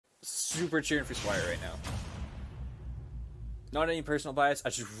super cheering for Squire right now. Not any personal bias. I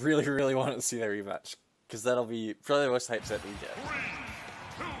just really, really want to see that rematch because that'll be probably the most hype set we get.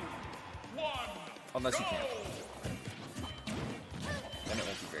 3, 2, 1, Unless you go! can't. Then it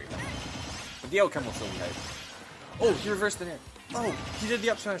won't be very hype. But the outcome will still be hype. Oh, he reversed the nair. Oh, he did the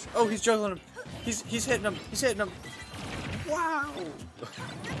up smash. Oh, he's juggling him. He's hitting him. He's hitting him. Wow.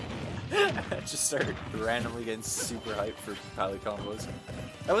 I just started randomly getting super hyped for Palu combos.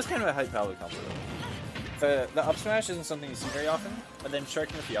 That was kind of a hype Palu combo though. The up smash isn't something you see very often, but then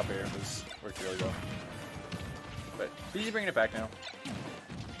sharking with the up air worked really well. But Beezy bringing it back now.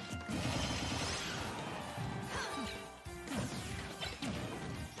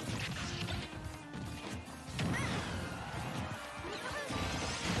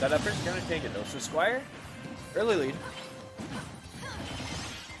 That upper's gonna take it though. So Squire, early lead.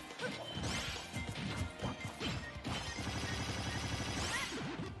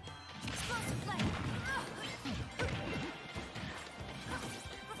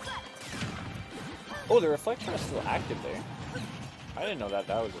 Oh, the reflector is still active there. I didn't know that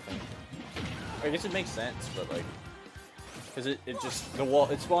was a thing. I guess it makes sense, but like, because it just the wall,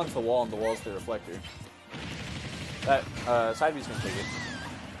 it spawns the wall and the wall's the reflector. That side B's gonna take it.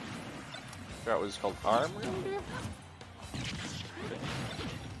 I forgot what it was called. Arm?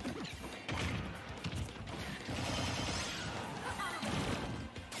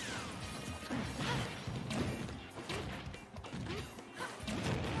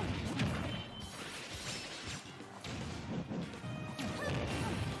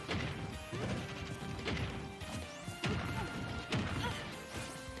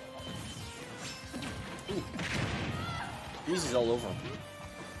 Beezy's all over him.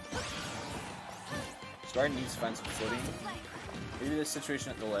 Squire needs to find some footing. Maybe this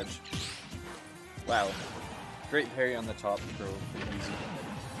situation at the ledge. Wow. Great parry on the top throw for Beezy.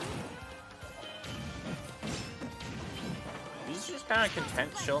 Beezy's just kind of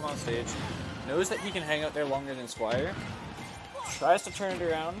content chilling on stage. Knows that he can hang out there longer than Squire. Tries to turn it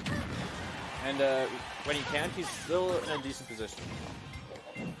around. And when he can't, he's still in a decent position.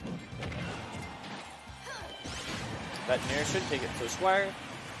 That nair should take it. So Squire,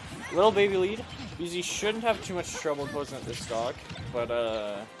 little baby lead. Beezy shouldn't have too much trouble closing out this stock, but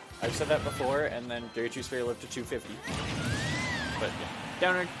I've said that before, and then Gary 2 Spare lived to 250. But yeah,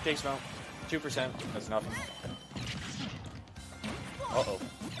 downer takes him out. 2%, that's nothing. Uh-oh.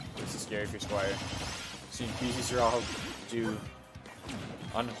 This is scary for Squire. See Beezy Zeraho do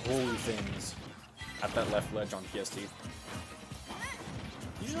unholy things at that left ledge on PST.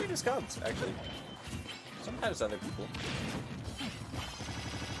 Usually just Cubs, actually. Sometimes other people.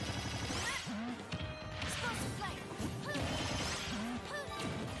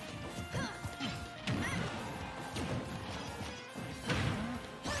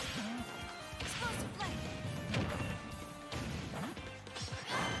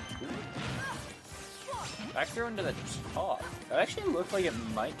 Back throw into the top. That actually looked like it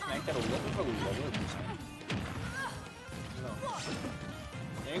might connect at a little bit of a lower percent. No.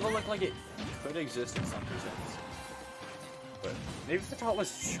 The angle looked like it could exist in some percent. But maybe if the top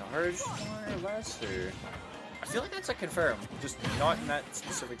was charged more or less, or... I feel like that's a confirm, just not in that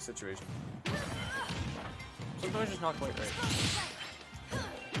specific situation. Sometimes just not quite right.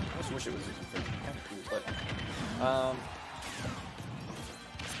 I just wish it was a confirm. Kind of cool, but...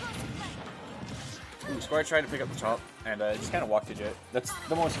 Ooh, Squire tried to pick up the top, and just kind of walked it. That's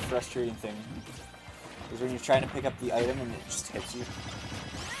the most frustrating thing, is when you're trying to pick up the item and it just hits you.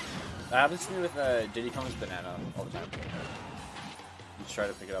 That happens to me with Diddy Kong's banana all the time. You try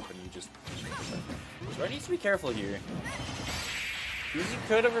to pick it up and you just... Squire needs to be careful here. Beezy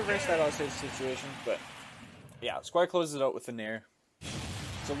could have reversed that offstage situation, but... Yeah, Squire closes it out with the nair.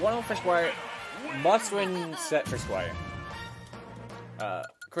 So 1-0 for Squire. Must win set for Squire. Of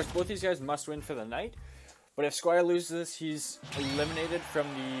course, both these guys must win for the night, but if Squire loses this, he's eliminated from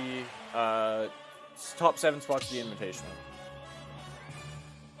the top 7 spots of the Invitational.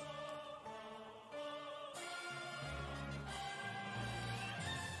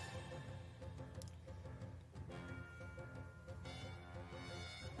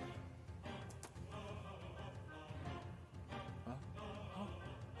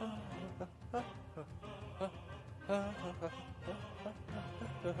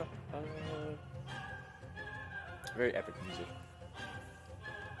 Very epic music.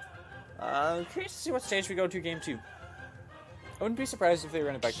 Curious to see what stage we go to game 2. I wouldn't be surprised if they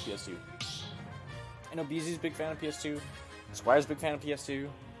run it back to PS2. I know Beezy's a big fan of PS2. Squire's a big fan of PS2.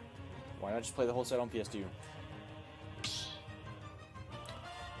 Why not just play the whole set on PS2?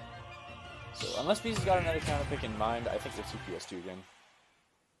 So, unless Beezy's got another counter pick in mind, I think it's PS2 again.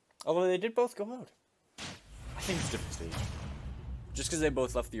 Although they did both go out. I think it's a different stage. Just because they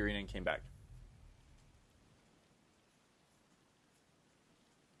both left the arena and came back.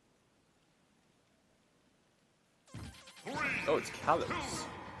 Oh, it's Kalos.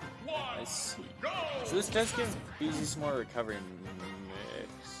 I see. So this does give Beezy some more recovery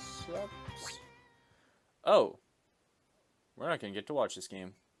mix-ups. Oh. We're not going to get to watch this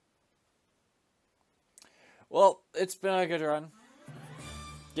game. Well, it's been a good run.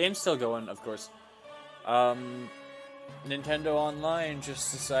 Game's still going, of course. Nintendo Online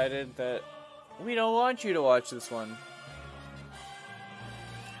just decided that we don't want you to watch this one.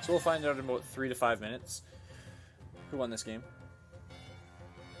 So we'll find out in about 3 to 5 minutes who won this game.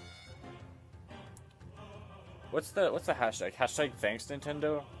 What's the hashtag? Hashtag thanks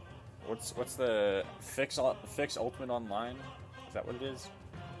Nintendo? What's the fix Ultimate Online? Is that what it is?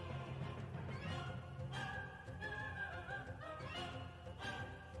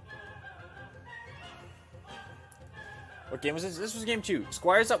 What game was this? This was game 2.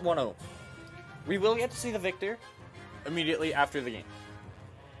 Squire's up 1-0. We will get to see the victor immediately after the game.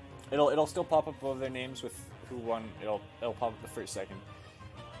 It'll still pop up above their names with who won. It'll pop up the first second.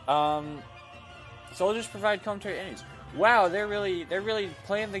 So I'll just provide commentary anyways. Wow, they're really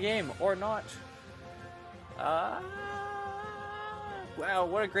playing the game or not. Wow,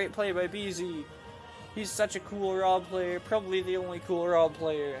 what a great play by Beezy. He's such a cool Rob player, probably the only cool Rob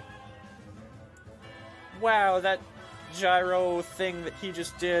player. Wow, that gyro thing that he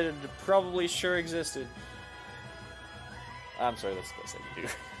just did probably sure existed. I'm sorry, that's the best I can do.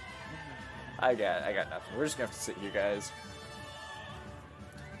 I got nothing. We're just gonna have to sit here, guys.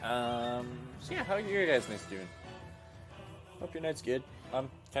 So yeah, how are your guys' nights doing? Hope your night's good. I'm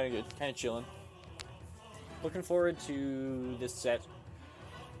kind of good, kind of chilling. Looking forward to this set.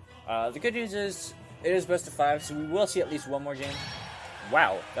 The good news is it is best of 5, so we will see at least one more game.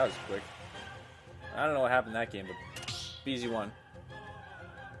 Wow, that was quick. I don't know what happened in that game, but Beezy won.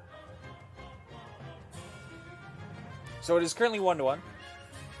 So it is currently 1-1.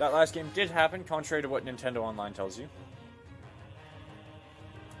 That last game did happen, contrary to what Nintendo Online tells you.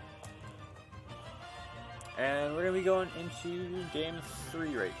 And we're going to be going into game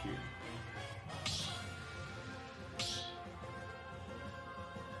 3 right here.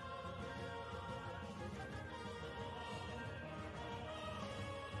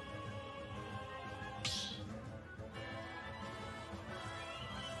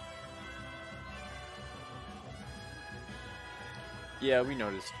 Yeah, we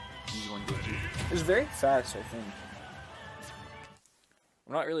noticed. It was very fast, I think.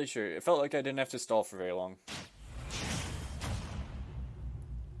 I'm not really sure. It felt like I didn't have to stall for very long.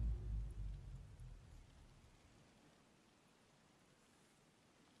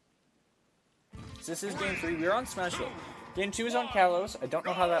 So this is game 3. We're on Smash. Game 2 is on Kalos. I don't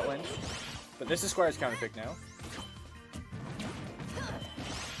know how that went. But this is Squire's counter pick now.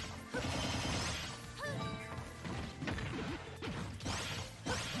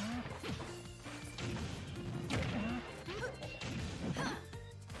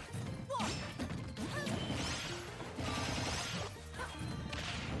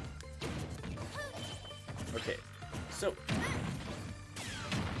 Okay, so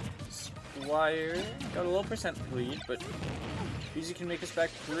Squire got a low percent lead, but Beezy can make us back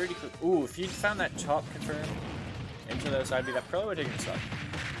pretty quick. Ooh, if he'd found that top confirm into the side B, that probably would have taken a stock.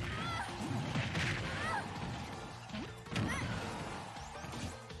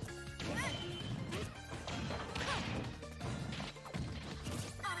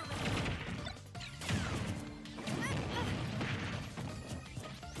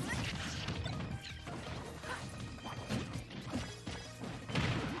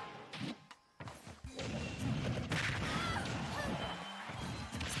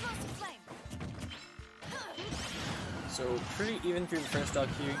 So pretty even through the first stock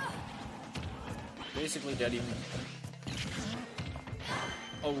here. Basically dead even.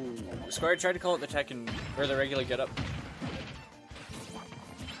 Oh, Squire tried to call it the Tekken or the regular get up.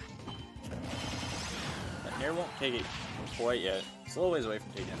 That Nair won't take it quite yet. It's a little ways away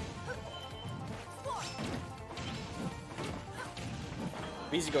from taking it.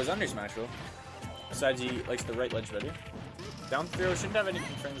 Beezy goes under smash roll. Besides, he likes the right ledge better. Down throw shouldn't have any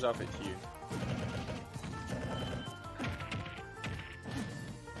confirms off it here.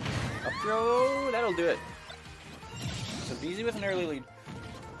 Up throw, that'll do it. So Beezy with an early lead.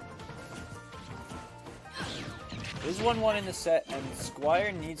 It is 1-1 in the set, and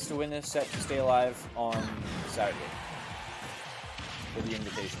Squire needs to win this set to stay alive on Saturday for the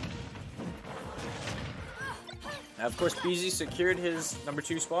invitation. Now, of course, Beezy secured his number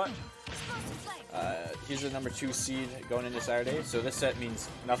 2 spot. He's the number 2 seed going into Saturday, so this set means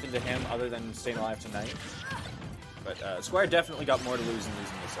nothing to him other than staying alive tonight. But Squire definitely got more to lose in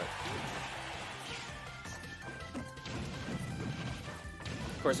losing this set.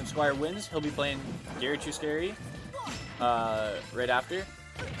 Of course, if Squire wins, he'll be playing Gary Too Scary right after,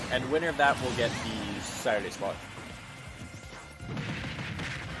 and winner of that will get the Saturday spot.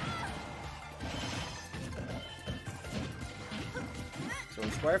 So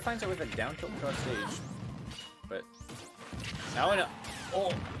Squire finds it with a down tilt across stage, but now in a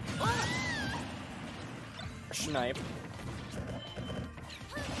snipe.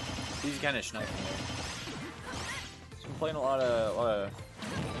 He's kind of sniping there. He's been playing a lot of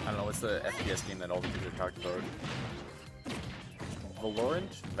I don't know, what's the FPS game that all the kids are talking about?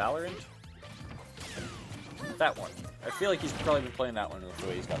 Valorant? That one. I feel like he's probably been playing that one with the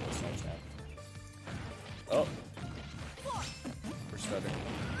way he's got those snipes now. Oh. We're stuttering.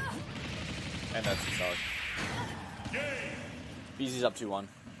 And that's the dog. Beezy's up 2-1.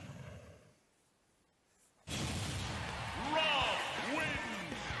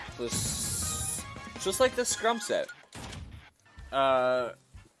 Just like the scrum set.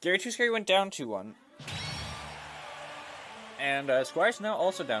 Gary Too Scary went down 2-1. And Squire's now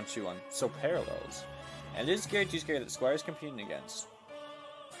also down 2-1. So parallels. And it is Gary Too Scary that Squire's competing against.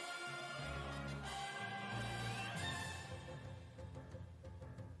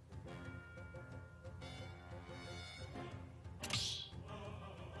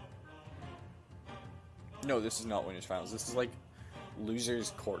 No, this is not winners finals. This is like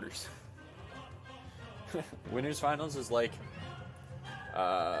losers quarters. Winners finals is like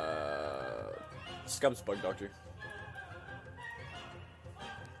Scub's Bug Doctor.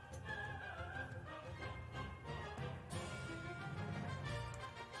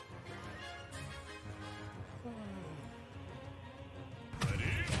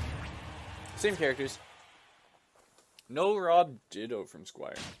 Same characters. No Rob Ditto from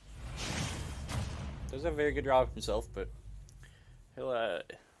Squire. Does a very good job himself, but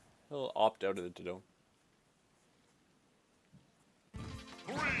he'll opt out of the Ditto.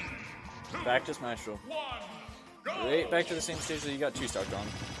 Back to Smash Roll. Right back to the same stage that you got 2 stock on.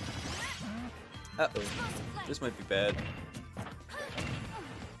 Uh-oh. This might be bad.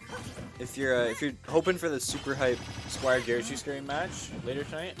 If you're hoping for the super hype Squire Gary Too Scary match later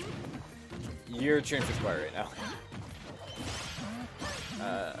tonight, you're cheering for Squire right now.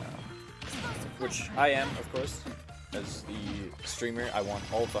 Which I am, of course. As the streamer, I want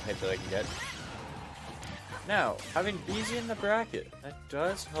all the hype that I can get. Now, having Beezy in the bracket, that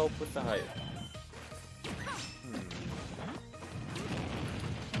does help with the hype.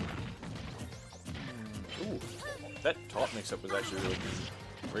 Ooh, that top mix-up was actually really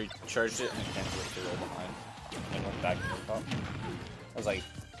good. Where he charged it and then canceled it to roll behind. And went back to the top. That was like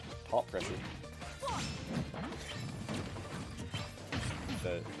top pressure.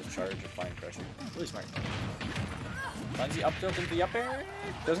 The charge applying pressure. Really smart. Finds the up tilt into the up air.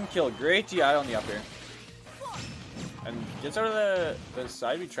 Doesn't kill. Great DI on the up air. And gets out of the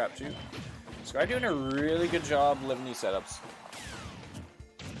side B trap too. Squire doing a really good job living these setups.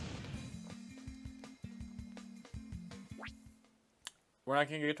 We're not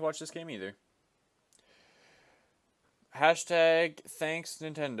gonna get to watch this game either. Hashtag thanks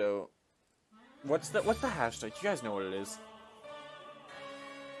Nintendo. What's the hashtag? You guys know what it is.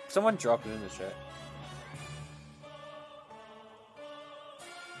 Someone drop it in the chat.